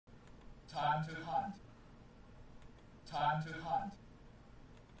Time to hunt. Time to hunt.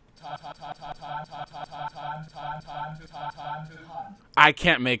 Time to hunt. I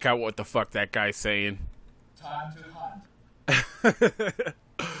can't make out what the fuck that guy's saying. Time to hunt.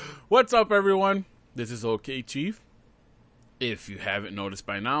 What's up, everyone? This is Okchief. If you haven't noticed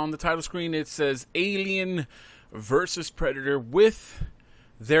by now on the title screen, it says Alien versus Predator with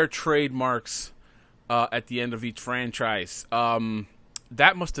their trademarks at the end of each franchise.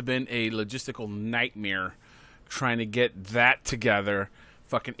 That must have been a logistical nightmare trying to get that together.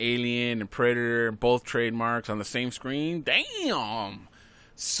 Fucking Alien and Predator, both trademarks on the same screen. Damn.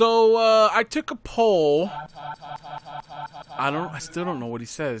 So I took a poll. I still don't know what he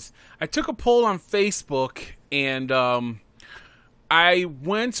says. I took a poll on Facebook, and I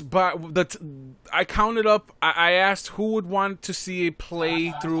went by I counted up. I asked who would want to see a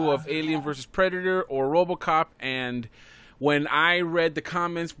playthrough of Alien vs. Predator or RoboCop, and when I read the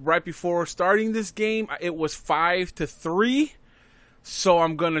comments right before starting this game, it was 5-3. So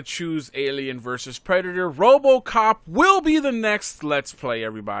I'm going to choose Alien vs. Predator. RoboCop will be the next Let's Play,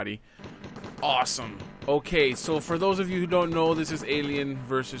 everybody. Awesome. Okay, so for those of you who don't know, this is Alien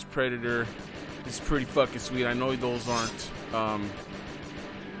vs. Predator. It's pretty fucking sweet. I know those aren't,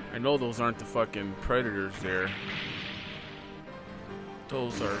 the fucking Predators there.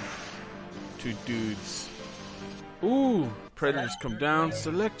 Those are two dudes. Ooh, Predators come down.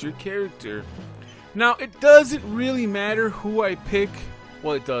 Select your character. Now, it doesn't really matter who I pick.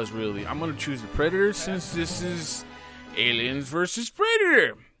 Well, it does really. I'm going to choose the Predator since this is Aliens vs.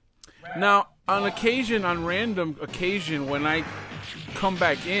 Predator. Now, on random occasion, when I come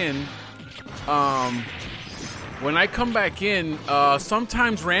back in,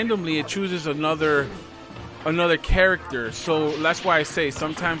 sometimes randomly it chooses another character. So that's why I say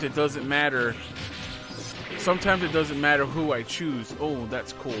sometimes it doesn't matter. Sometimes it doesn't matter who I choose. Oh,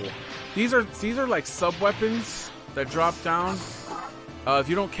 that's cool. These are like sub-weapons that drop down. If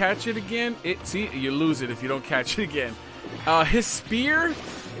you don't catch it again, you lose it if you don't catch it again. His spear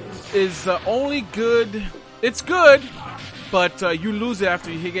is only good. It's good, but you lose it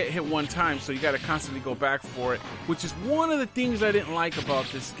after you get hit one time, so you got to constantly go back for it, which is one of the things I didn't like about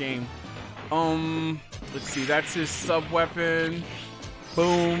this game. Let's see. That's his sub-weapon.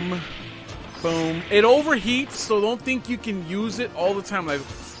 Boom. Boom. It overheats, so don't think you can use it all the time. Like,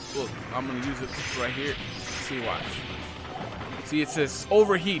 look, I'm gonna use it right here. See, watch. See, it says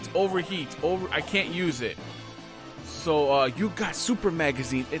overheat. I can't use it. So you got super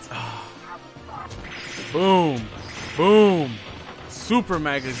magazine. It's boom, boom, super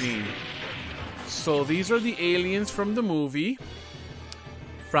magazine. So these are the aliens from the movie.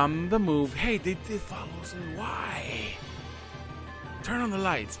 Hey, they did follow us in. Why? Turn on the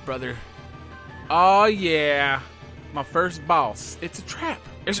lights, brother. Oh yeah, my first boss. It's a trap.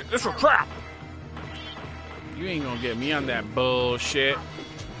 It's a trap. You ain't gonna get me on that bullshit.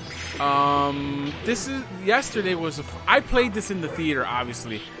 Yesterday was I played this in the theater,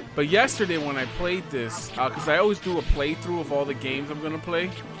 obviously, but yesterday when I played this, because I always do a playthrough of all the games I'm gonna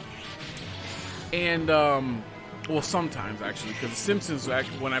play, and well, sometimes actually, because The Simpsons.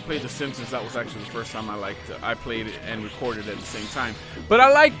 When I played The Simpsons, that was actually the first time I played it and recorded at the same time. But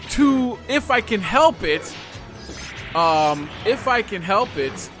I like to, if I can help it. I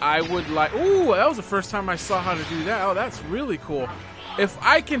would like. Ooh, that was the first time I saw how to do that. Oh, that's really cool. If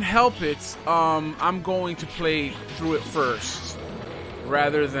I can help it, I'm going to play through it first,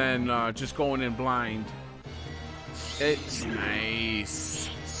 rather than just going in blind. It's nice.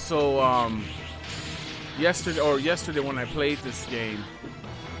 So, yesterday when I played this game,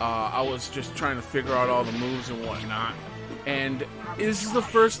 I was just trying to figure out all the moves and whatnot. And this is the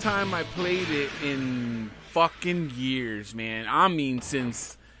first time I played it in fucking years, man. I mean,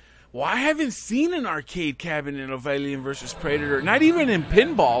 since... Well, I haven't seen an arcade cabinet of Alien vs. Predator. Not even in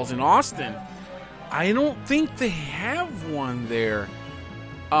pinballs in Austin. I don't think they have one there.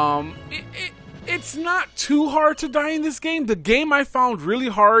 It's not too hard to die in this game. The game I found really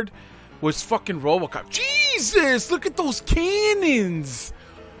hard was fucking RoboCop. Jesus, look at those cannons.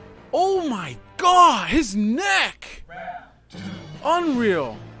 Oh my god, his neck.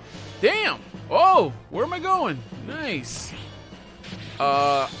 Unreal. Damn. Oh, where am I going? Nice.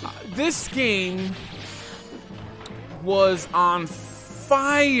 This game was on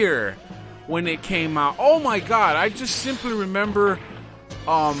fire when it came out. Oh my god, I just simply remember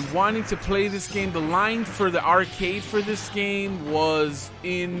wanting to play this game. The line for the arcade for this game was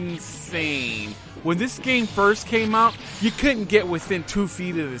insane. When this game first came out, you couldn't get within 2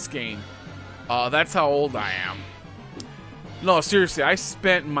 feet of this game. That's how old I am. No, seriously, I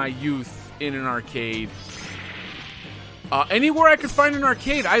spent my youth in an arcade. Anywhere I could find an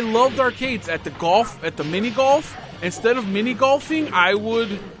arcade. I loved arcades. At the mini golf. Instead of mini golfing, I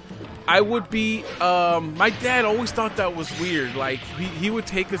would be. My dad always thought that was weird. Like he would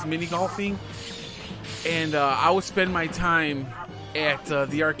take us mini golfing, and I would spend my time at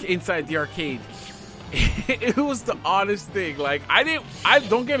inside the arcade. It was the oddest thing. Like I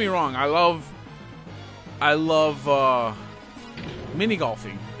don't get me wrong. I love mini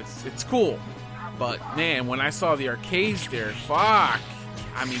golfing. It's cool. But man, when I saw the arcades there, fuck.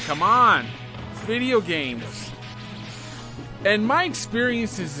 I mean, come on. It's video games. And my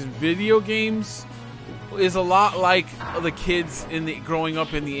experiences in video games is a lot like the kids growing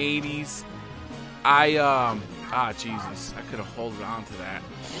up in the 80s. Jesus, I could have held on to that.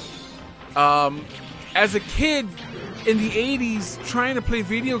 As a kid in the 80s trying to play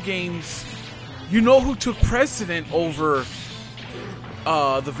video games, you know who took precedent over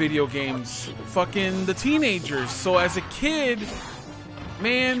the video games? Fucking the teenagers. So as a kid,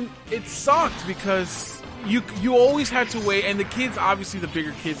 man, it sucked because you always had to wait, and the kids, obviously the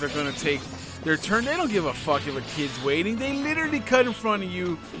bigger kids are gonna take their turn. They don't give a fuck if a kid's waiting. They literally cut in front of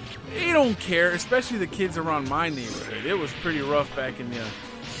you. They don't care, especially the kids around my neighborhood. It was pretty rough back in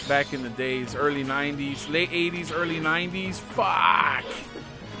the days, early 90s, late 80s, early 90s. Fuck.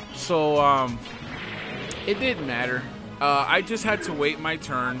 So it didn't matter. I just had to wait my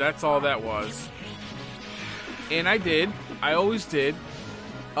turn. That's all that was. And I did. I always did.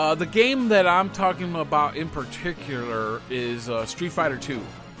 The game that I'm talking about in particular is Street Fighter 2.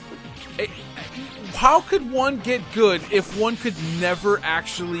 How could one get good if one could never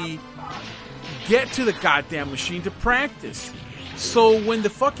actually get to the goddamn machine to practice? So when the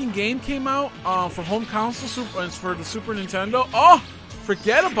fucking game came out for home console for the Super Nintendo, oh,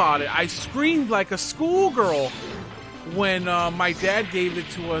 forget about it. I screamed like a schoolgirl when my dad gave it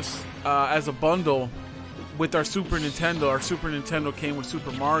to us as a bundle with our Super Nintendo. Our Super Nintendo came with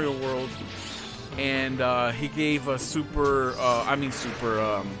Super Mario World, and he gave us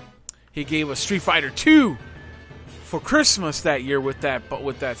he gave us Street Fighter 2 for Christmas that year with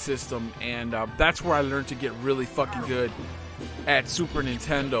that system, and that's where I learned to get really fucking good at Super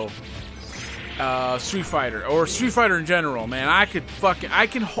Nintendo. Street Fighter, or Street Fighter in general, man. I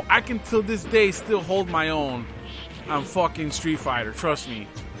can till this day still hold my own on fucking Street Fighter, trust me.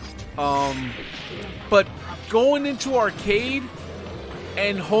 But going into arcade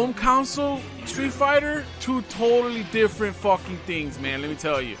and home console Street Fighter, two totally different fucking things, man, let me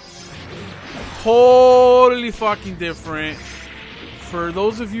tell you. Totally fucking different. For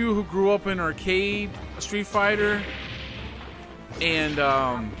those of you who grew up in arcade Street Fighter, and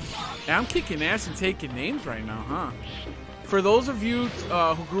I'm kicking ass and taking names right now, huh? For those of you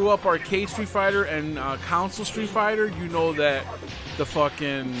who grew up arcade Street Fighter and console Street Fighter, you know that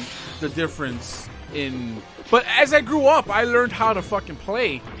the difference in. But as I grew up, I learned how to fucking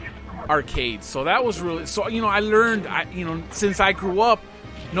play arcade. So that was really, so I learned. Since I grew up,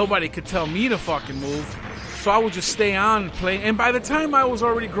 nobody could tell me to fucking move. So I would just stay on and play. And by the time I was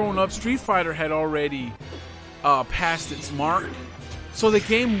already grown up, Street Fighter had already passed its mark. So the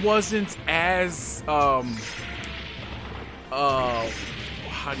game wasn't as how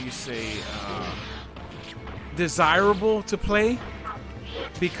do you say, desirable to play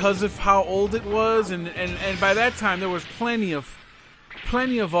because of how old it was, and by that time there was plenty of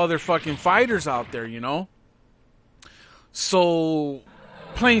other fucking fighters out there, So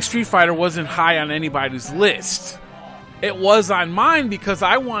playing Street Fighter wasn't high on anybody's list. It was on mine because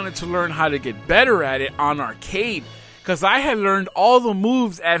I wanted to learn how to get better at it on arcade. Because I had learned all the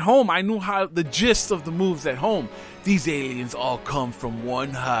moves at home. I knew the gist of the moves at home. These aliens all come from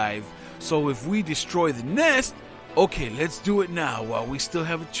one hive. So if we destroy the nest, okay, let's do it now while we still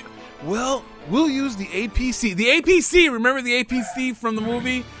have a well, we'll use the APC. The APC, remember the APC from the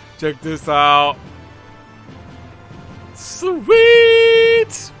movie? Check this out.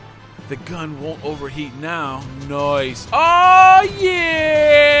 Sweet! The gun won't overheat now. Nice. Oh,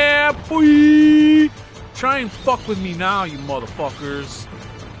 yeah, boy! Try and fuck with me now, you motherfuckers.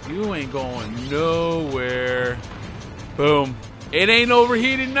 You ain't going nowhere. Boom. It ain't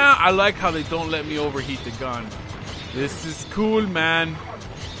overheated now. I like how they don't let me overheat the gun. This is cool, man.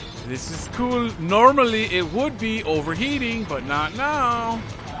 This is cool. Normally, it would be overheating, but not now.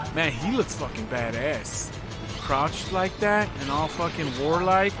 Man, he looks fucking badass. Crouched like that and all fucking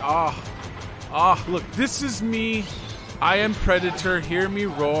warlike. Ah, look, this is me. I am Predator. Hear me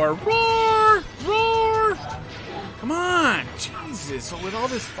roar. Roar! Roar! Come on. Jesus. So with all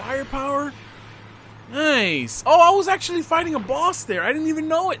this firepower. Nice. Oh, I was actually fighting a boss there. I didn't even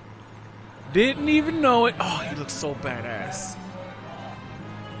know it. Didn't even know it. Oh, he looks so badass.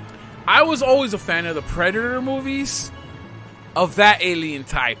 I was always a fan of the Predator movies. of that alien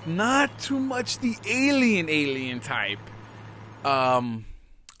type, not too much the alien type.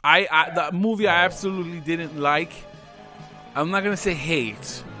 The movie I absolutely didn't like. I'm not gonna say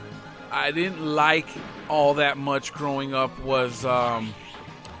hate. I didn't like all that much growing up. Was oh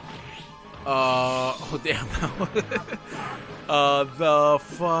damn. The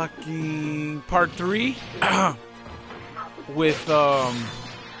fucking part 3 with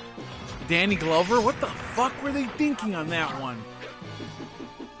Danny Glover. What the fuck were they thinking on that one?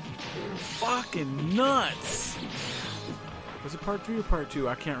 Fucking nuts. Was it part 3 or part 2?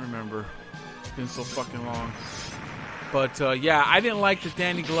 I can't remember. It's been so fucking long. But yeah, I didn't like the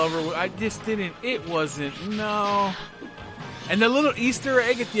Danny Glover. I just didn't. It wasn't. No. And the little Easter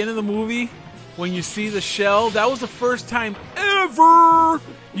egg at the end of the movie, when you see the shell, that was the first time ever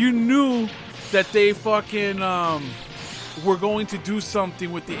you knew that they fucking were going to do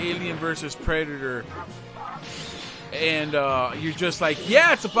something with the Alien versus Predator. And you're just like,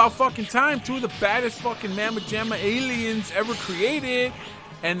 yeah, it's about fucking time. 2 of the baddest fucking mamma jamma aliens ever created.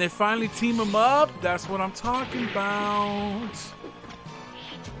 And they finally team them up. That's what I'm talking about.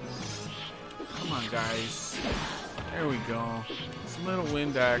 Come on, guys. There we go. Some little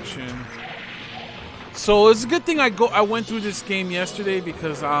wind action. So it's a good thing I went through this game yesterday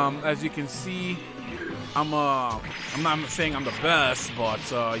because as you can see, I'm not saying I'm the best, but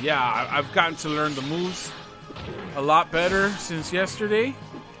yeah, I've gotten to learn the moves a lot better since yesterday.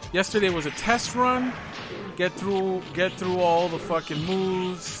 Yesterday was a test run. Get through all the fucking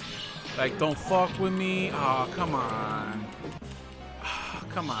moves. Like, don't fuck with me. Oh, come on. Oh,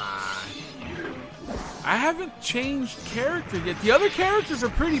 come on. I haven't changed character yet. The other characters are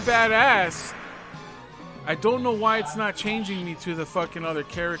pretty badass. I don't know why it's not changing me to the fucking other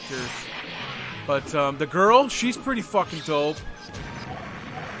characters. But the girl, she's pretty fucking dope.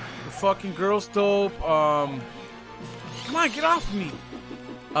 The fucking girl's dope. Come on, get off me.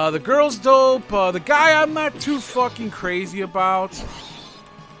 The girl's dope. The guy I'm not too fucking crazy about.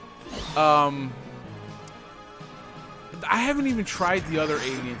 I haven't even tried the other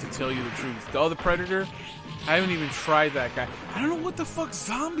alien, to tell you the truth. The other Predator, I haven't even tried that guy. I don't know what the fuck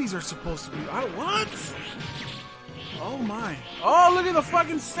zombies are supposed to be. What? Oh my. Oh, look at the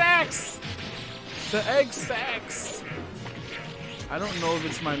fucking sacks. The egg sacks. I don't know if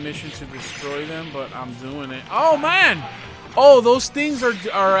it's my mission to destroy them, but I'm doing it. Oh man. Oh, those things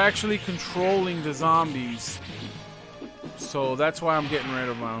are actually controlling the zombies. So that's why I'm getting rid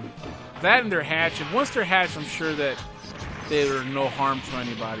of them. That and they're hatching. Once they're hatched, I'm sure that they're no harm to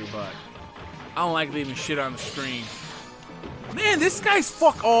anybody, but I don't like leaving shit on the screen. Man, this guy's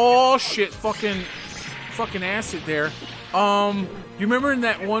oh shit, fucking acid there. You remember in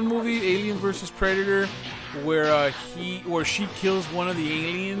that one movie, Alien vs. Predator, where she kills one of the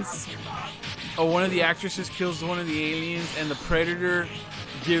aliens? Oh, one of the actresses kills one of the aliens, and the Predator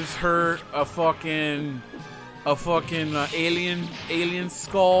gives her a fucking alien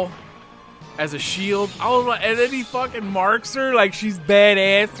skull as a shield. I was like, and then he fucking marks her like she's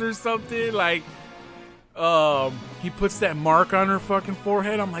badass or something. Like, he puts that mark on her fucking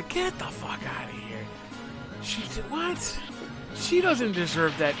forehead. I'm like, get the fuck out of here. She did what? She doesn't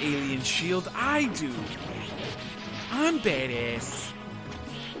deserve that alien shield. I do. I'm badass.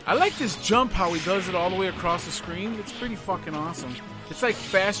 I like this jump, how he does it all the way across the screen. It's pretty fucking awesome. It's like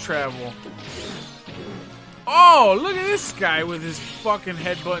fast travel. Oh, look at this guy with his fucking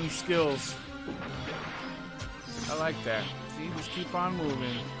headbutting skills. I like that. See, just keep on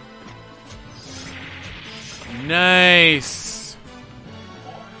moving. Nice.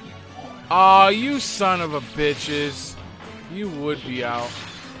 Oh, you son of a bitches. You would be out.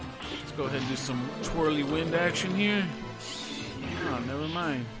 Let's go ahead and do some twirly wind action here. Oh, never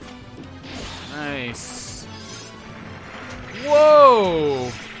mind. Nice.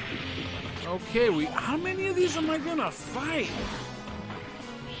 Whoa. Okay, how many of these am I gonna fight?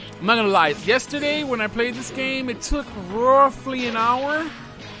 I'm not gonna lie. Yesterday, when I played this game, it took roughly an hour.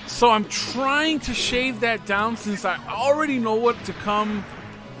 So I'm trying to shave that down since I already know what's to come,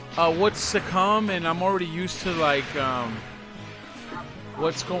 and I'm already used to like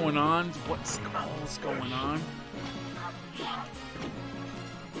what's going on. What's going on?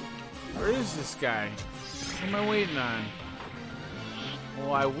 Where is this guy? What am I waiting on?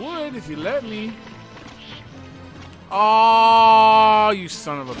 Well, I would if you let me. Oh, you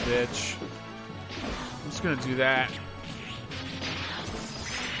son of a bitch. I'm just gonna do that.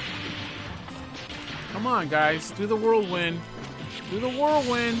 Come on, guys. Do the whirlwind. Do the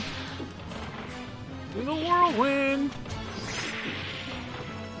whirlwind. Do the whirlwind.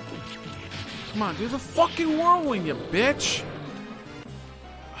 Come on, do the fucking whirlwind, you bitch.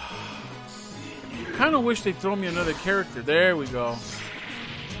 kind of wish they'd throw me another character. There we go.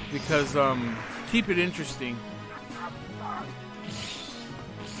 Because, keep it interesting.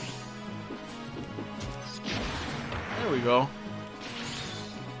 There we go.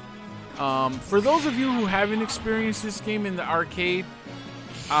 For those of you who haven't experienced this game in the arcade,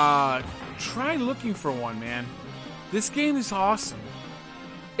 try looking for one, man. This game is awesome.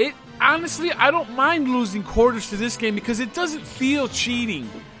 Honestly, I don't mind losing quarters to this game because it doesn't feel cheating.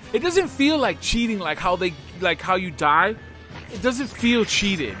 It doesn't feel like cheating, like how you die. It doesn't feel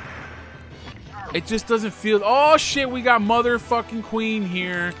cheated. It just doesn't feel. Oh shit, we got motherfucking Queen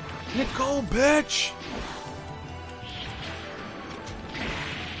here. Let go, bitch.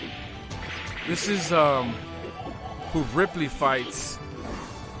 This is who Ripley fights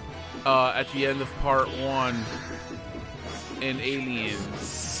at the end of part 1 in Aliens.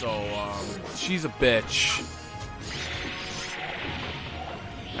 So she's a bitch.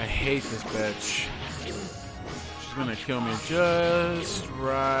 I hate this bitch. She's gonna kill me just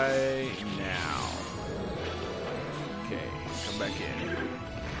right now. Okay, come back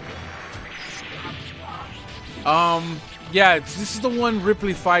in. Yeah, this is the one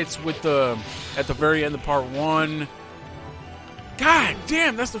Ripley fights with at the very end of part 1. God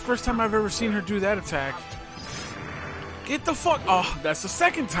damn, that's the first time I've ever seen her do that attack. Get the fuck. Oh, that's the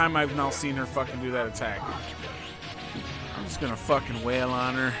second time I've now seen her fucking do that attack. I'm just gonna fucking wail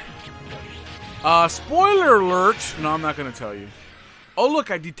on her. Spoiler alert. No, I'm not gonna tell you. Oh,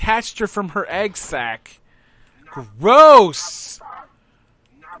 look, I detached her from her egg sac. Gross.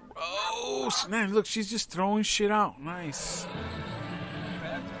 Gross. Man, look, she's just throwing shit out. Nice.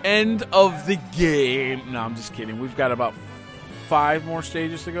 End of the game. No, I'm just kidding. We've got about 5 more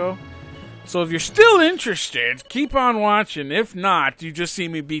stages to go. So if you're still interested, keep on watching. If not, you just see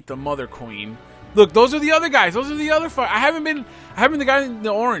me beat the Mother Queen. Look, those are the other guys. Those are the other fight. I haven't been the guy in the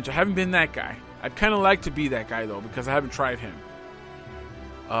orange. I haven't been that guy. I'd kind of like to be that guy though because I haven't tried him.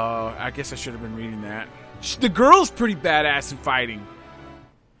 I guess I should have been reading that. The girl's pretty badass in fighting.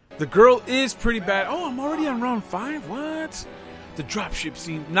 The girl is pretty bad. Oh, I'm already on round 5. What? The dropship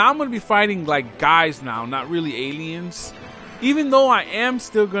scene. Now I'm gonna be fighting like guys now, not really aliens. Even though I am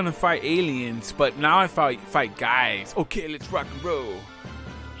still gonna fight aliens, but now I fight guys. Okay, let's rock and roll.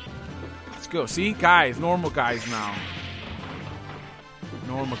 Let's go. See, guys, normal guys now.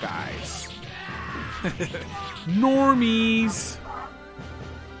 Normal guys. Normies.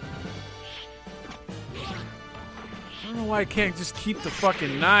 I don't know why I can't just keep the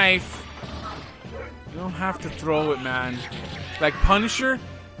fucking knife. You don't have to throw it, man. Like Punisher,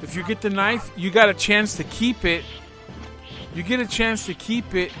 if you get the knife, you got a chance to keep it. You get a chance to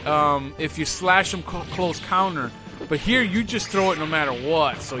keep it if you slash them close counter. But here, you just throw it no matter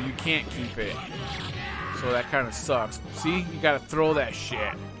what, so you can't keep it. So that kind of sucks. See? You gotta throw that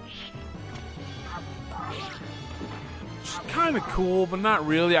shit. It's kind of cool, but not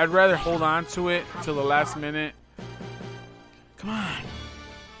really. I'd rather hold on to it till the last minute. Come on.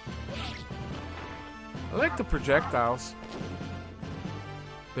 I like the projectiles.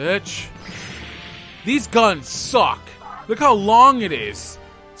 Bitch. These guns suck. Look how long it is.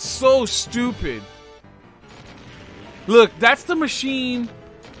 So stupid. Look, that's the machine.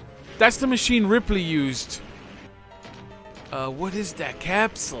 That's the machine Ripley used. What is that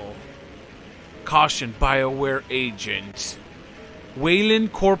capsule? Caution, BioWare agent.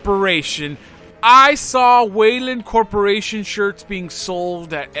 Wayland Corporation. I saw Wayland Corporation shirts being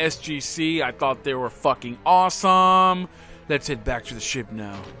sold at SGC. I thought they were fucking awesome. Let's head back to the ship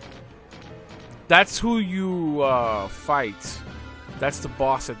now. That's who you fight. That's the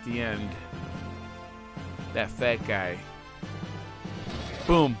boss at the end. That fat guy.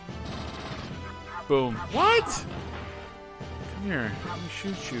 Boom. Boom. What? Come here. Let me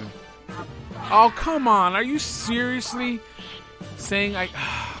shoot you. Oh, come on. Are you seriously saying I...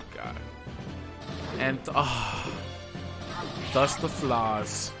 Oh, God. And... Oh. Thus the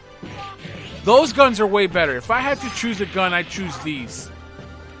flaws. Those guns are way better. If I had to choose a gun, I'd choose these.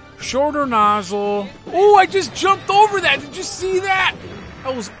 Shorter nozzle. Oh, I just jumped over that. Did you see that?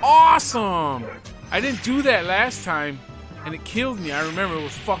 That was awesome. I didn't do that last time, and it killed me. I remember it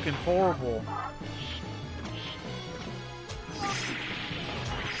was fucking horrible.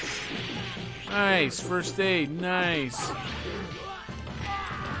 Nice. First aid. Nice.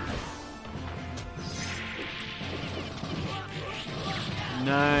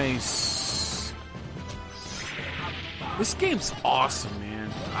 Nice. This game's awesome,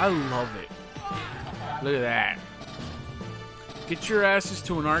 man. I love it. Look at that. Get your asses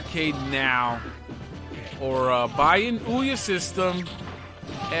to an arcade now. Or buy an OUYA system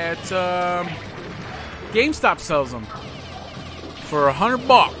at GameStop sells them for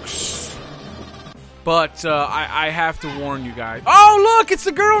 $100. But I have to warn you guys. Oh, look, it's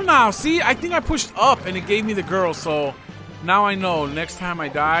the girl now. See, I think I pushed up and it gave me the girl. So now I know. Next time I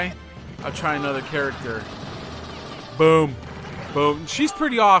die, I'll try another character. Boom. Boom. She's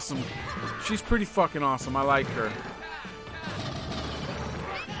pretty awesome. She's pretty fucking awesome. I like her.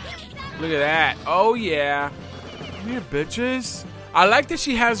 Look at that. Oh, yeah. Come here, bitches. I like that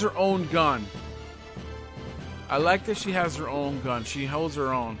she has her own gun. I like that she has her own gun. She holds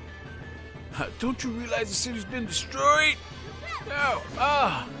her own. Don't you realize the city's been destroyed? No.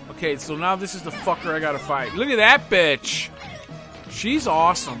 Okay, so now this is the fucker I gotta fight. Look at that bitch. She's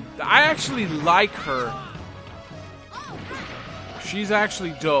awesome. I actually like her. She's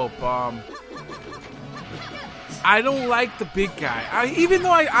actually dope. I don't like the big guy. Even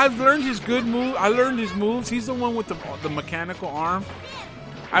though I've learned his good move, I learned his moves. He's the one with the mechanical arm.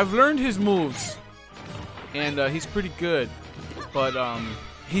 I've learned his moves, and he's pretty good. But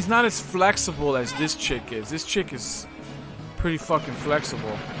he's not as flexible as this chick is. This chick is pretty fucking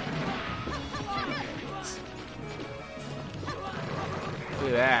flexible. Look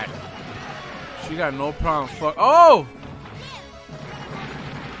at that. She got no problem. Oh!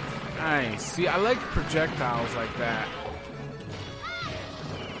 Nice. See, I like projectiles like that.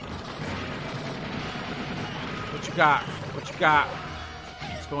 What you got? What you got?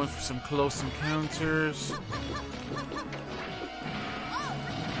 Let's go in for some close encounters.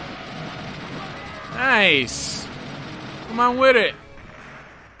 Nice. Come on with it.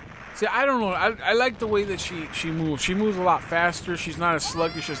 See, I don't know. I like the way that she moves. She moves a lot faster. She's not as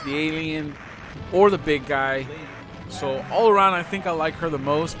sluggish as the alien or the big guy. So all around, I think I like her the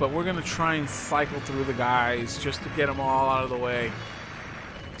most. But we're gonna try and cycle through the guys just to get them all out of the way.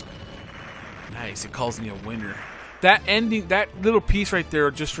 Nice. It calls me a winner. That ending, that little piece right there,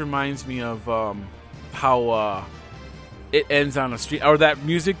 just reminds me of how it ends on a street, or that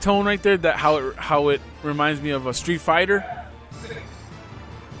music tone right there. That how it reminds me of a Street Fighter.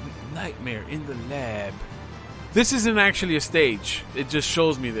 Nightmare in the lab. This isn't actually a stage. It just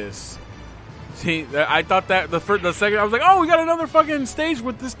shows me this. See, I thought that the second I was like, oh, we got another fucking stage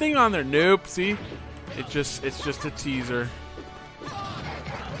with this thing on there. Nope. See, it's just a teaser.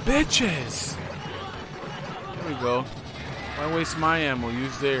 Bitches. There we go. Why waste my ammo?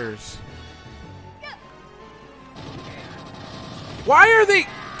 Use theirs. Why are they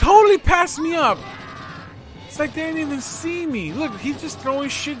totally passing me up? It's like they didn't even see me. Look, he's just throwing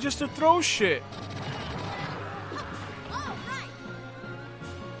shit just to throw shit.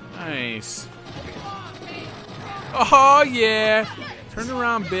 Nice. Oh, yeah. Turn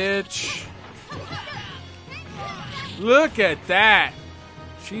around, bitch. Look at that.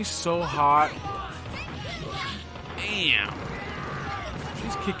 She's so hot. Damn.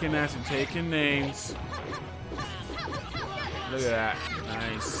 She's kicking ass and taking names. Look at that.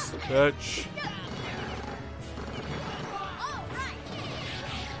 Nice. Bitch.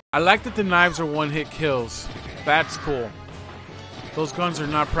 I like that the knives are one-hit kills. That's cool. Those guns are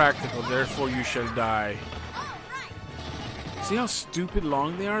not practical, therefore you shall die. See how stupid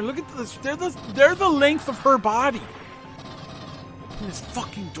long they are? Look at this. They're the length of her body. Open this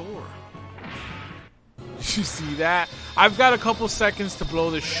fucking door. Did you see that? I've got a couple seconds to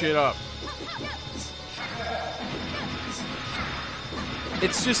blow this shit up.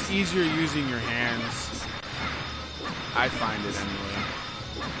 It's just easier using your hands. I find it anyway.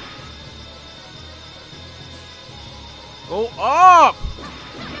 Go up!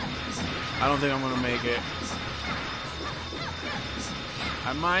 I don't think I'm gonna make it.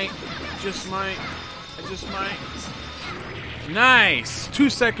 I might. I just might. Nice! 2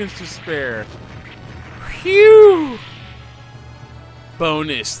 seconds to spare. Phew!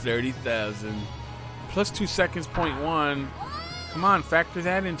 Bonus 30,000. Plus 2 seconds, 0.1. Come on, factor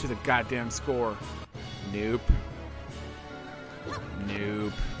that into the goddamn score. Nope.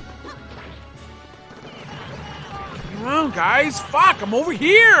 Nope. Come on, guys. Fuck, I'm over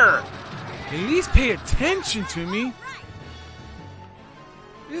here. At least pay attention to me. Look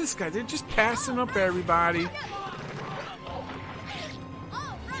at this guy. They're just passing up everybody.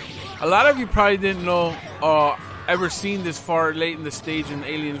 A lot of you probably didn't know, ever seen this far late in the stage in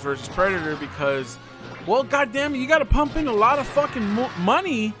Aliens vs. Predator because, well, goddamn it, you gotta pump in a lot of fucking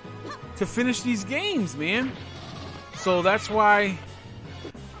money to finish these games, man. So that's why,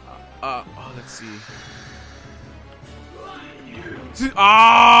 let's see.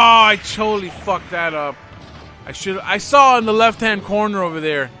 I totally fucked that up. I saw in the left-hand corner over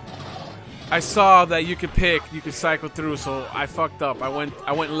there. I saw that you could cycle through, so I fucked up. I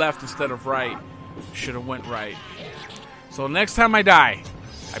went left instead of right. Should have went right. So next time I die,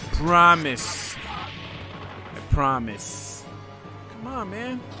 I promise. I promise. Come on,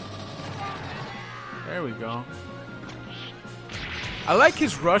 man. There we go. I like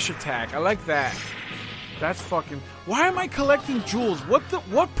his rush attack. I like that. That's fucking... Why am I collecting jewels?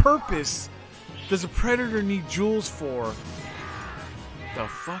 What purpose does a predator need jewels for? The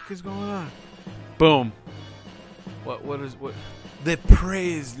fuck is going on? Boom. What? The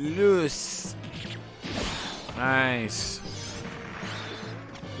prey is loose. Nice.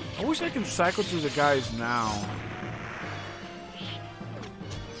 I wish I could cycle through the guys now.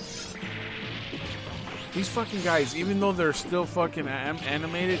 These fucking guys, even though they're still fucking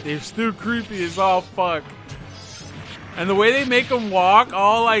animated, they're still creepy as all fuck. And the way they make them walk,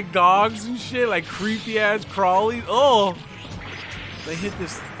 all like dogs and shit, like creepy ass crawlies. Oh! They hit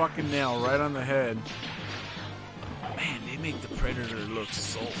this fucking nail right on the head. Man, they make the Predator look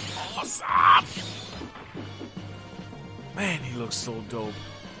so awesome! Man, he looks so dope.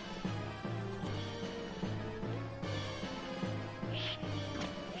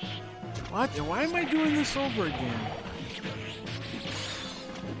 What? And why am I doing this over again?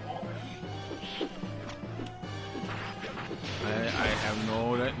 I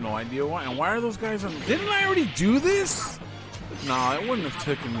have no idea why. And why are those guys on... Didn't I already do this? No, it wouldn't have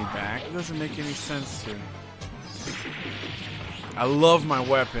taken me back. It doesn't make any sense to. I love my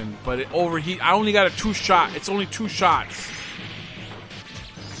weapon, but it overheat. I only got a 2-shot. It's only 2 shots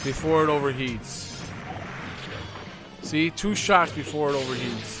before it overheats. See? 2 shots before it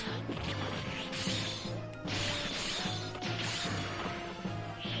overheats.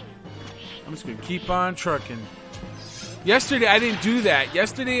 I'm just gonna keep on trucking. Yesterday I didn't do that.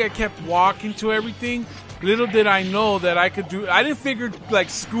 Yesterday I kept walking to everything. Little did I know that I could do... I didn't figure, like,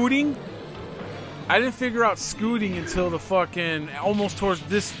 scooting. I didn't figure out scooting until the fucking... Almost towards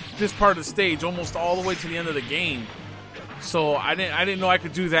this part of the stage. Almost all the way to the end of the game. So, I didn't know I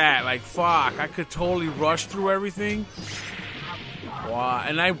could do that. Like, fuck. I could totally rush through everything. Wow.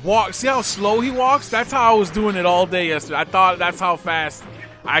 And I walk... See how slow he walks? That's how I was doing it all day yesterday. I thought that's how fast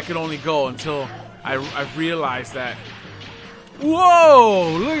I could only go until I realized that...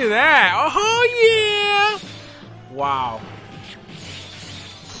 Whoa! Look at that! Oh yeah! Wow.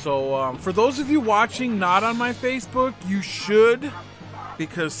 So for those of you watching not on my Facebook, you should,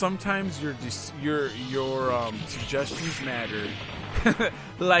 because sometimes your suggestions matter.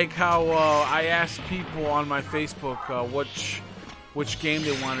 Like how I asked people on my Facebook which game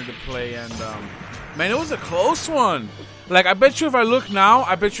they wanted to play, and man, it was a close one. Like, I bet you if I look now,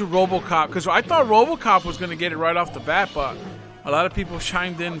 I bet you RoboCop, because I thought RoboCop was going to get it right off the bat, but a lot of people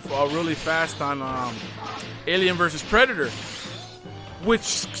chimed in really fast on Alien vs. Predator,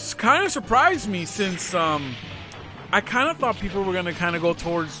 which kind of surprised me, since I kind of thought people were going to kind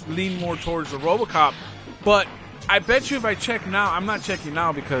of lean more towards the RoboCop. But I bet you if I check now, I'm not checking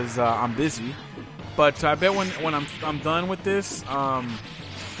now because I'm busy, but I bet when I'm done with this, I'm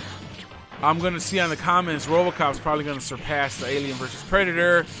going to see on the comments RoboCop's probably going to surpass the Alien vs.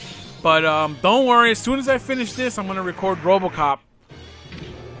 Predator. But don't worry, as soon as I finish this, I'm going to record RoboCop.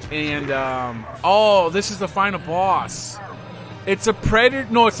 And, oh, this is the final boss. It's a predator.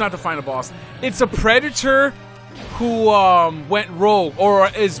 No, it's not the final boss. It's a predator who went rogue, or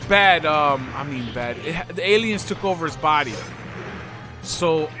is bad. Bad. The aliens took over his body.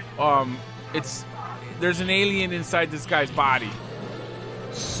 So, there's an alien inside this guy's body.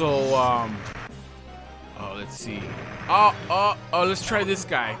 So, oh, let's see. Oh, let's try this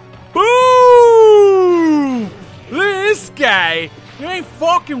guy. Boom! Look at this guy. You ain't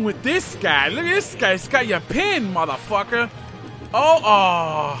fucking with this guy. Look at this guy. He's got your pin, motherfucker.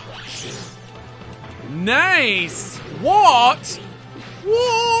 Oh. Nice. What?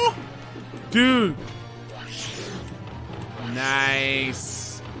 Whoa. Dude.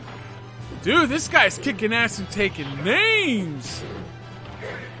 Nice. Dude, this guy's kicking ass and taking names.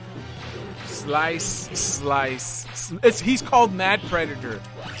 Slice. He's called Mad Predator.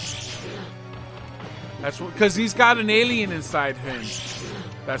 That's because he's got an alien inside him.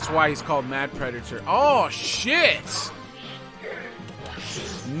 That's why he's called Mad Predator. Oh shit!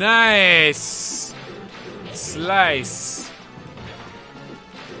 Nice. Slice.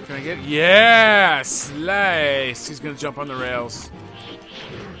 Can I get it? Yeah, slice. He's gonna jump on the rails.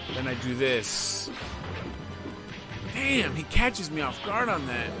 Then I do this. Damn, he catches me off guard on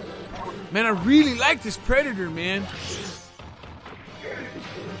that. Man, I really like this Predator, man.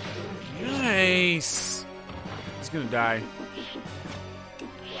 Nice. He's gonna die.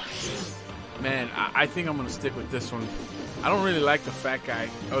 Man, I think I'm gonna stick with this one. I don't really like the fat guy,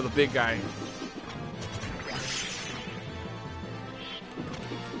 or the big guy.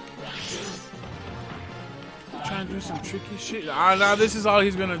 Trying to do some tricky shit. Now this is all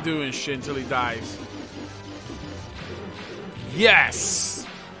he's gonna do and shit until he dies. Yes!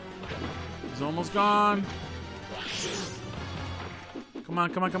 He's almost gone. Come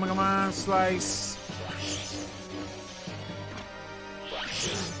on, come on, come on, come on. Slice.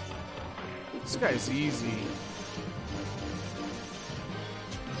 This guy's easy.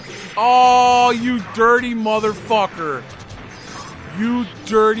 Oh, you dirty motherfucker. You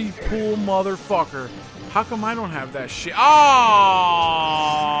dirty pool motherfucker. How come I don't have that shit? Oh!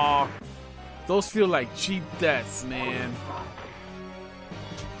 Those feel like cheap deaths, man.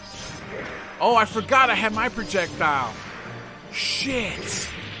 Oh, I forgot I had my projectile. Shit.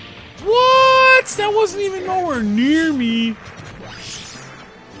 What? That wasn't even nowhere near me.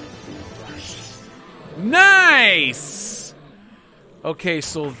 Nice! Okay,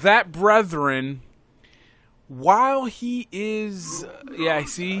 so that brethren, while he is... yeah,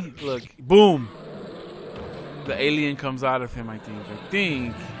 see? Look, boom. The alien comes out of him, I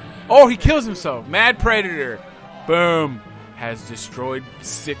think. Oh, he kills himself. Mad Predator. Boom. Has destroyed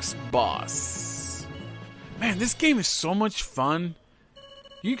 6 boss. Man, this game is so much fun.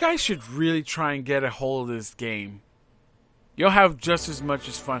 You guys should really try and get a hold of this game. You'll have just as much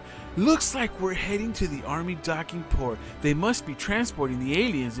as fun. Looks like we're heading to the Army docking port. They must be transporting the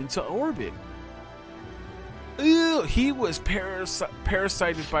aliens into orbit. Ew, he was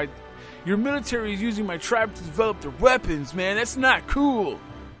parasited by... Your military is using my tribe to develop their weapons, man. That's not cool.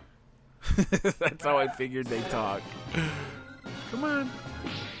 That's how I figured they talk. Come on.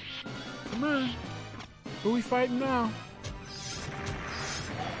 Come on. Who are we fighting now?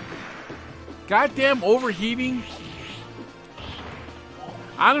 Goddamn overheating.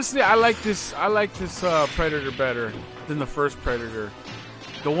 Honestly, I like this Predator better than the first Predator.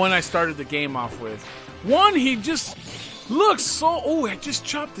 The one I started the game off with. One, he just looks so... Oh, I just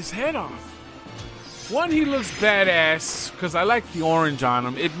chopped his head off. One, he looks badass, because I like the orange on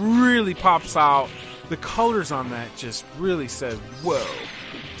him. It really pops out. The colors on that just really says, whoa,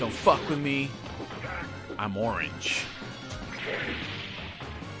 don't fuck with me. I'm orange.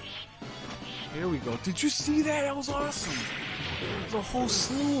 Here we go. Did you see that? That was awesome. There's a whole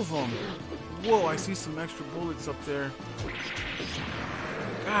slew of them. Whoa, I see some extra bullets up there.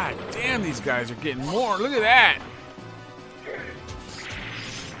 God damn, these guys are getting more. Look at that.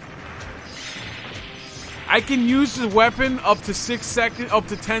 I can use the weapon up to 6 seconds, up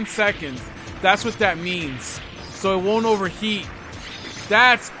to 10 seconds. That's what that means. So it won't overheat.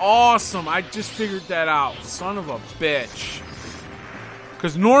 That's awesome. I just figured that out. Son of a bitch.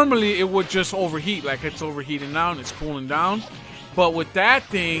 Because normally it would just overheat. Like it's overheating now and it's cooling down. But with that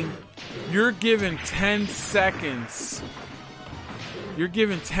thing, you're given 10 seconds. You're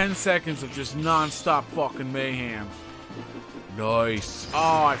given 10 seconds of just non-stop fucking mayhem. Nice.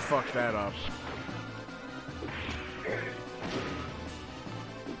 Oh, I fucked that up.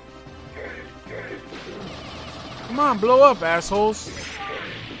 Come on, blow up, assholes.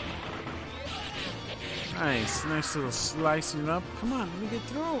 Nice. Nice little slicing up. Come on, let me get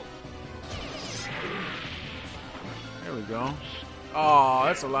through. There we go. Oh,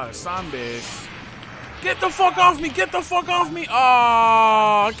 that's a lot of zombies. Get the fuck off me! Get the fuck off me!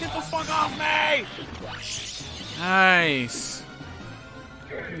 Oh, get the fuck off me! Nice.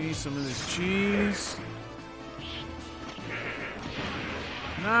 Need some of this cheese.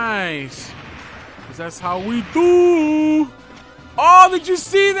 Nice. Because that's how we do. Oh, did you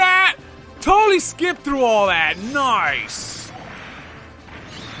see that? Totally skipped through all that. Nice.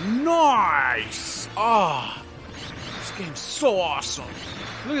 Nice. Oh, this game's so awesome.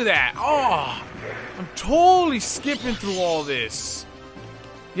 Look at that. Oh, I'm totally skipping through all this.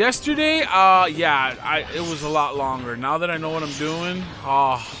 Yesterday, yeah, it was a lot longer. Now that I know what I'm doing,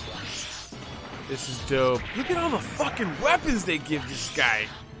 oh, this is dope. Look at all the fucking weapons they give this guy.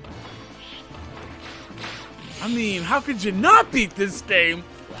 I mean, how could you not beat this game?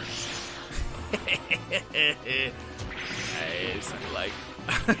 It's like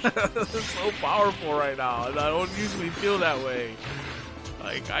it's so powerful right now, and I don't usually feel that way.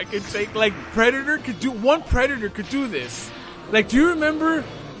 Like I could take like Predator could do one Predator could do this. Like, do you remember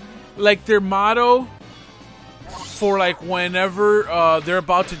like their motto for like whenever they're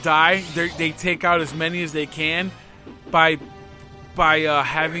about to die, they take out as many as they can by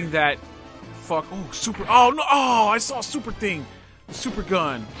having that super. Oh no! Oh, I saw a super thing, the super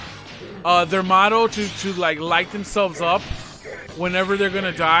gun. Their motto to like light themselves up whenever they're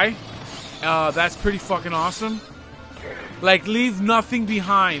gonna die. That's pretty fucking awesome. Like, leave nothing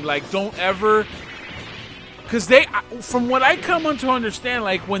behind. Like, don't ever. Because they, from what I come on to understand,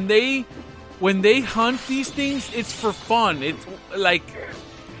 like when they hunt these things, it's for fun. It's like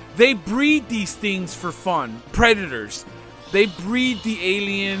they breed these things for fun. Predators, they breed the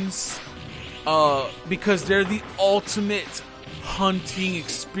aliens because they're the ultimate hunting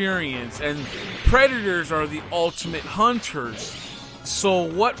experience, and predators are the ultimate hunters. So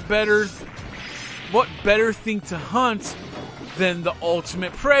what better thing to hunt than the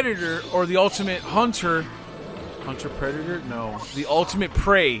ultimate predator, or the ultimate hunter? Hunter predator? No, the ultimate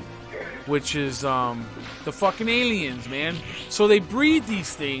prey, which is the fucking aliens, man. So they breed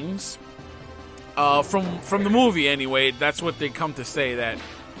these things from the movie anyway. That's what they come to say, that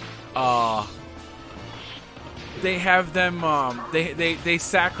they have them they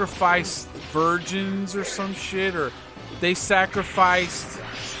sacrificed virgins or some shit, or they sacrificed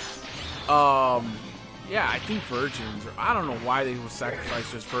yeah, I think virgins, or I don't know why they would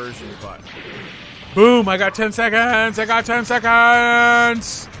sacrifice just virgins, but boom, I got 10 seconds. I got 10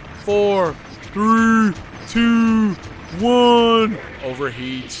 seconds. 4, 3, 2, 1.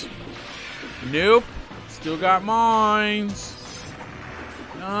 Overheat. Nope. Still got mines.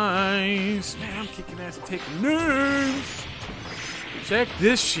 Nice. Man, I'm kicking ass and taking names. Check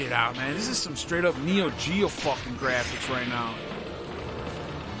this shit out, man. This is some straight up Neo Geo fucking graphics right now.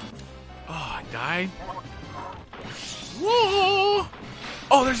 Oh, I died. Whoa!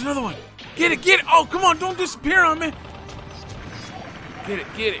 Oh, there's another one. Get it, get it. Oh, come on, don't disappear on me. Get it,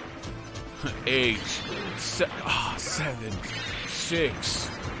 get it. 8, 7, 6,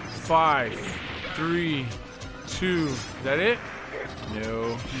 5, 3, 2. Is that it?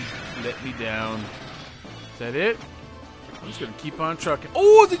 No, he let me down. Is that it? I'm just gonna keep on trucking.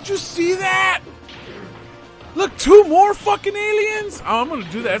 Oh, did you see that? Look, 2 more fucking aliens. Oh, I'm gonna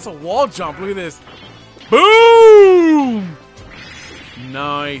do that. That's a wall jump. Look at this. Boom!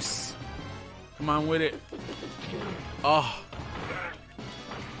 Nice. Come on with it. Oh.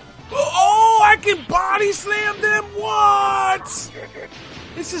 Oh, I can body slam them. What?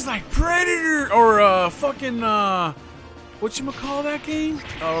 This is like Predator or fucking whatchamacall that game?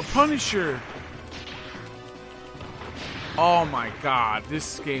 Punisher. Oh my god,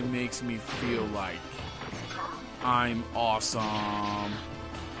 this game makes me feel like I'm awesome.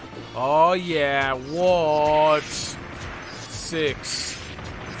 Oh yeah, what? 6,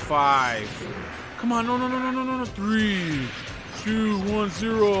 5. Come on, no. 3, 2, 1,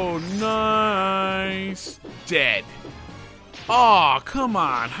 0. Nice. Dead. Oh, come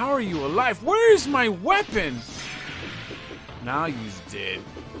on. How are you alive? Where's my weapon? Now he's dead.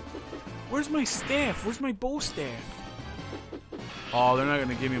 Where's my staff? Where's my bow staff? Oh, they're not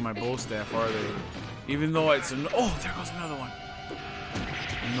gonna give me my bow staff, are they? Even though it's an... Oh, there goes another one.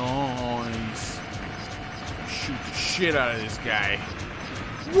 Nice. Shoot the shit out of this guy.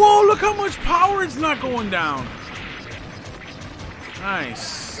 Whoa, look how much power it's not going down.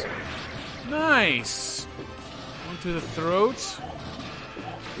 Nice. Nice. One to the throat.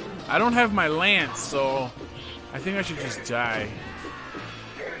 I don't have my lance, so I think I should just die.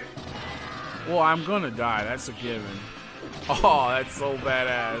 Well, I'm gonna die. That's a given. Oh, that's so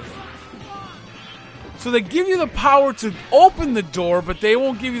badass. So they give you the power to open the door, but they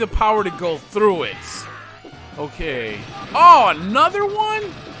won't give you the power to go through it. Okay. Oh, another one?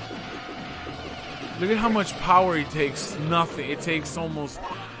 Look at how much power he takes. Nothing. It takes almost...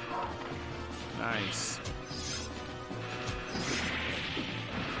 Nice.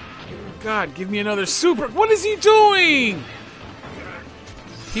 God, give me another super... What is he doing?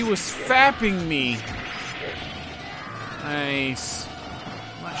 He was fapping me. Nice.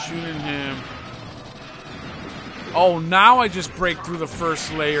 I'm not shooting him. Oh, now I just break through the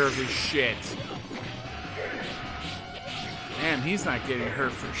first layer of his shit. Damn, he's not getting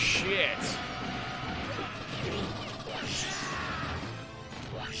hurt for shit.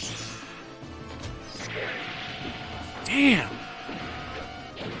 Damn.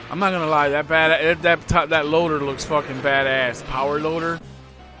 I'm not gonna lie, that loader looks fucking badass. Power loader.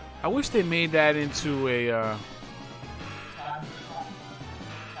 I wish they made that into a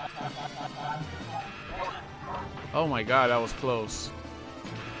Oh my god, that was close.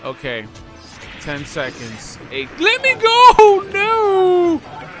 Okay. 10 seconds. 8. Let me go! No!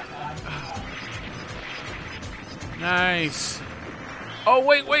 Nice. Oh,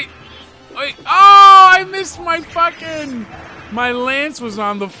 wait. Wait. Oh, I missed my fucking... My lance was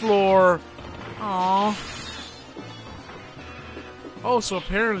on the floor. Aw. Oh, so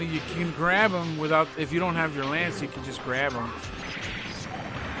apparently you can grab him without... If you don't have your lance, you can just grab him.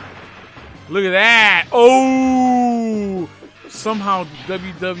 Look at that! Oh! Somehow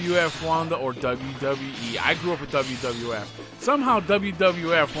WWF wound up, or WWE. I grew up with WWF. Somehow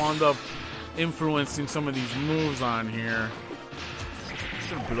WWF wound up influencing some of these moves on here. It's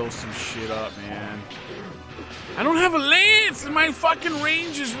gonna blow some shit up, man. I don't have a lance, and my fucking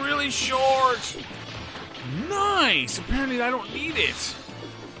range is really short. Nice! Apparently I don't need it.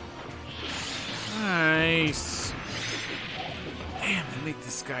 Nice. Damn, they make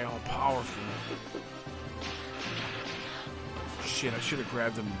this guy all powerful. Shit, I should have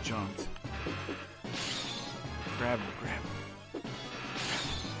grabbed him and jumped. Grab him, grab him.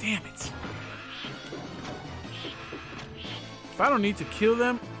 Damn it. If I don't need to kill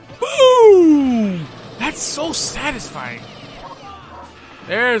them... Boom! That's so satisfying.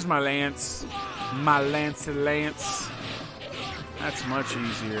 There's my lance. My lance. That's much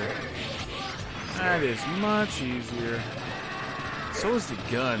easier. That is much easier. So is the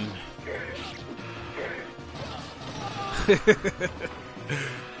gun.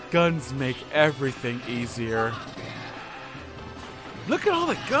 Guns make everything easier. Look at all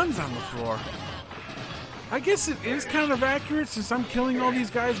the guns on the floor. I guess it is kind of accurate since I'm killing all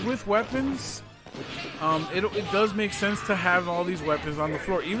these guys with weapons. It does make sense to have all these weapons on the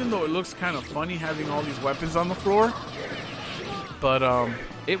floor, even though it looks kind of funny having all these weapons on the floor. But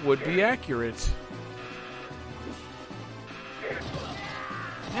it would be accurate.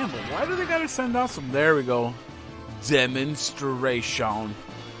 Man, but why do they gotta send out some? There we go. Demonstration.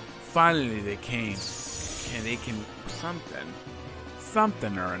 Finally they came. And they can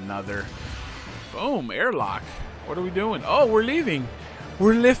something or another. Boom, airlock. What are we doing? Oh, we're leaving.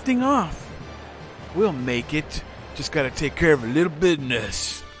 We're lifting off. We'll make it. Just gotta take care of a little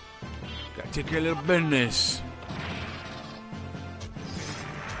business. Gotta take care of a little business.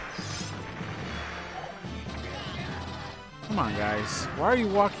 Come on, guys. Why are you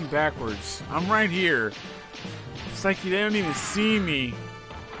walking backwards? I'm right here. It's like you don't even see me.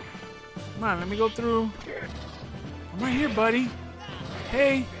 Come on, let me go through. I'm right here, buddy.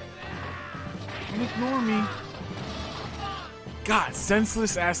 Hey. Don't ignore me. God,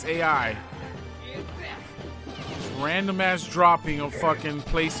 senseless ass AI. Just random ass dropping of fucking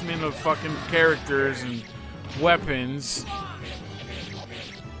placement of fucking characters and weapons.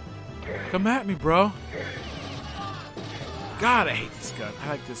 Come at me, bro. God, I hate this gun. I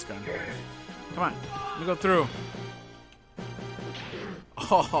like this gun. Come on, let me go through.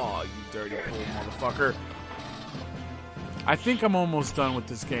 Oh, you dirty pool motherfucker. I think I'm almost done with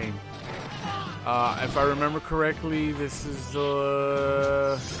this game. If I remember correctly, this is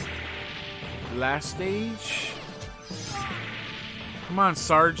the last stage. Come on,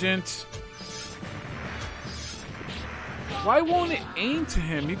 Sergeant. Why won't it aim to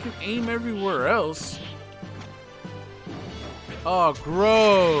him? You can aim everywhere else. Oh,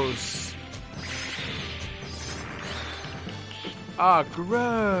 gross. Ah,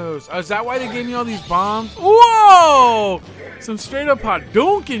 gross. Oh, is that why they gave me all these bombs? Whoa! Some straight up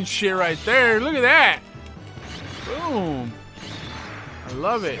Hadouken shit right there. Look at that. Boom. I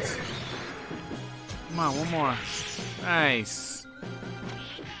love it. Come on, one more. Nice.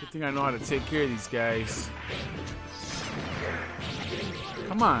 Good thing I know how to take care of these guys.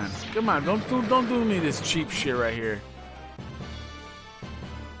 Come on. Come on. Don't do me this cheap shit right here.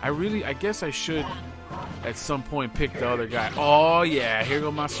 I guess I should at some point pick the other guy. Oh yeah, here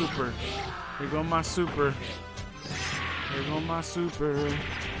go my super. Here go my super. Here go my super.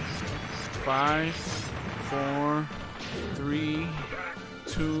 5, 4, 3,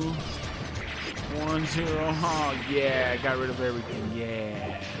 2, 1, 0. Oh yeah, I got rid of everything.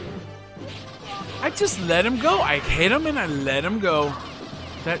 Yeah. I just let him go. I hit him and I let him go.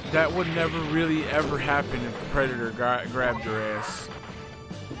 That would never really ever happen if a predator grabbed your ass.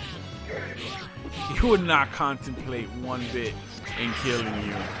 You would not contemplate one bit in killing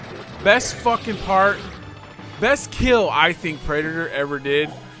you. Best fucking part, best kill I think Predator ever did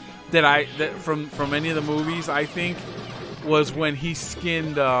that from any of the movies I think was when he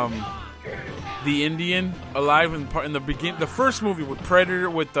skinned the Indian alive in the first movie with Predator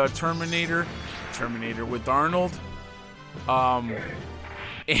with Terminator with Arnold, and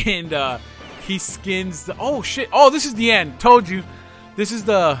he skins the this is the end. Told you, this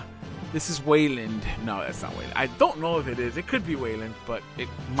is Wayland. No, that's not Wayland. I don't know if it is. It could be Wayland, but it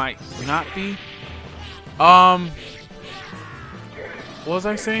might not be. What was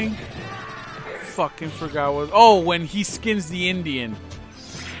I saying? Fucking forgot what. Oh, when he skins the Indian.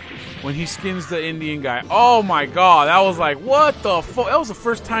 When he skins the Indian guy. Oh my god, that was like, what the fuck? That was the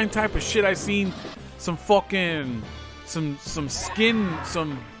first time type of shit I seen. Some fucking, some skin,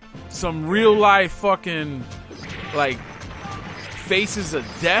 some real life fucking, like, faces of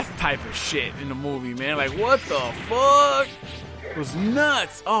death type of shit in the movie, man. Like, what the fuck? It was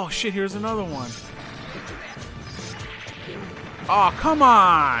nuts. Oh shit, here's another one. Oh, come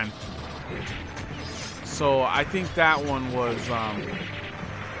on. So I think that one was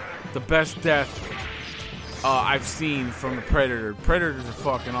the best death I've seen from the Predator. Predators are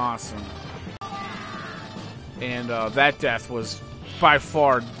fucking awesome. And that death was by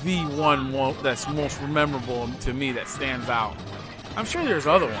far the one that's most memorable to me, that stands out. I'm sure there's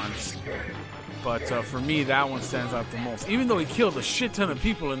other ones. But for me, that one stands out the most. Even though he killed a shit ton of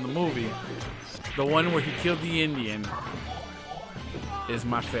people in the movie, the one where he killed the Indian is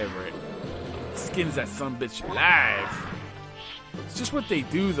my favorite. Skins that sumbitch alive. It's just what they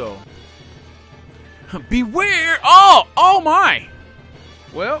do, though. Beware! Oh my!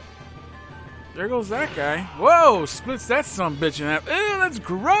 Well, there goes that guy. Whoa! Splits that sumbitch in half. Ew, that's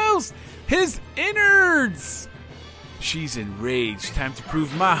gross! His innards! She's enraged. Time to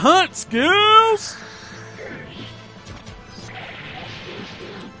prove my hunt skills!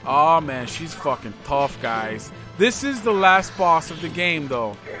 Oh man, she's fucking tough, guys. This is the last boss of the game,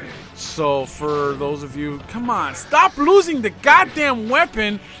 though. So, for those of you, come on, stop losing the goddamn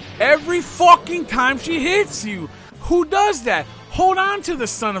weapon every fucking time she hits you. Who does that? Hold on to the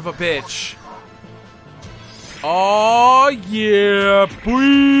son of a bitch. Oh, yeah,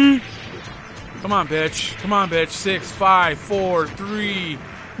 boy. Come on, bitch. Come on, bitch. 6, 5, 4, 3.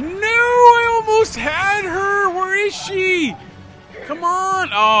 No, I almost had her. Where is she? Come on.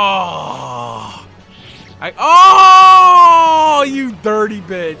 Oh. Oh, you dirty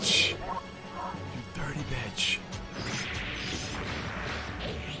bitch. You dirty bitch.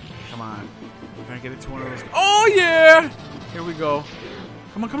 Come on. Can I get it to one of those? Oh, yeah. Here we go.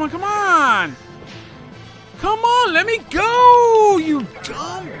 Come on, come on, come on. Come on, let me go, you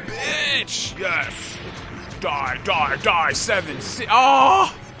dumb bitch. Yes. Die, die, die. 7, 6.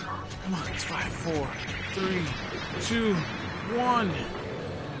 Oh. Come on, it's 5, 4, 3, 2, 1.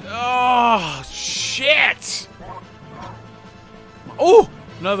 Oh, shit. Oh,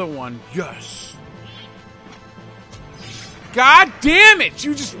 another one. Yes. God damn it.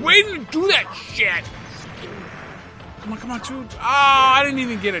 You just waiting to do that shit. Come on, dude. Oh, I didn't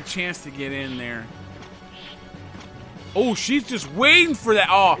even get a chance to get in there. Oh, she's just waiting for that.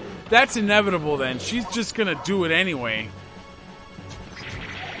 Oh, that's inevitable then. She's just going to do it anyway.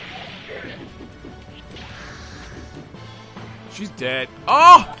 She's dead.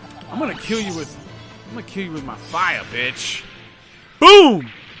 Oh, I'm going to kill you with my fire, bitch. Boom!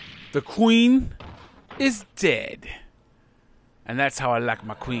 The queen is dead. And that's how I like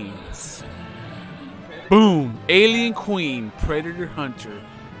my queens. Boom! Alien Queen, Predator Hunter,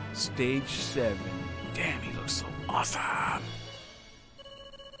 Stage 7. Damn, he looks so awesome.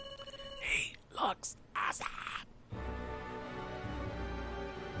 He looks awesome.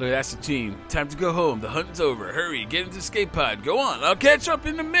 Look, that's the team. Time to go home. The hunting's over. Hurry, get into the escape pod. Go on, I'll catch up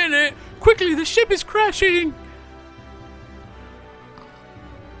in a minute. Quickly, the ship is crashing.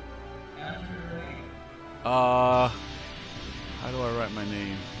 How do I write my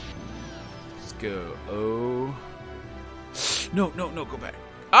name? Let's go. Oh. No, go back.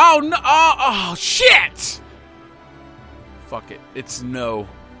 Oh, no. Oh, shit. Fuck it. It's no.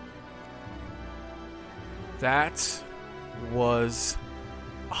 That was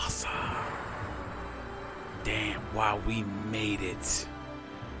awesome. Damn, wow, we made it.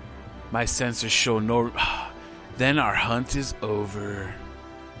 My sensors show no... Then our hunt is over.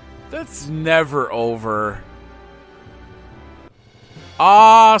 That's never over.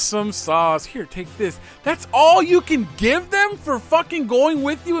 Awesome sauce. Here, take this. That's all you can give them for fucking going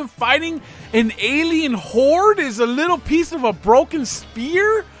with you and fighting an alien horde is a little piece of a broken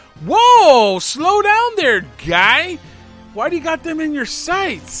spear? Whoa, slow down there, guy. Why do you got them in your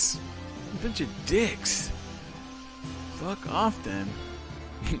sights? A bunch of dicks. Fuck off then.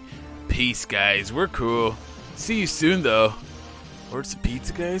 Peace, guys. We're cool. See you soon, though. Order some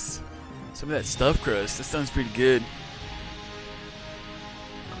pizza, guys. Some of that stuffed crust. That sounds pretty good.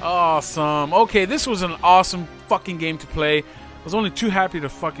 Awesome. Okay, this was an awesome fucking game to play. I was only too happy to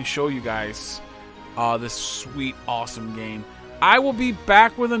fucking show you guys this sweet, awesome game. I will be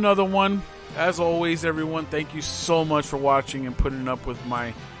back with another one. As always, everyone, thank you so much for watching and putting up with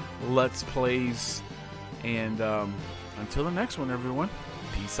my Let's Plays. And until the next one, everyone,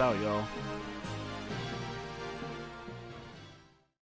 peace out, y'all.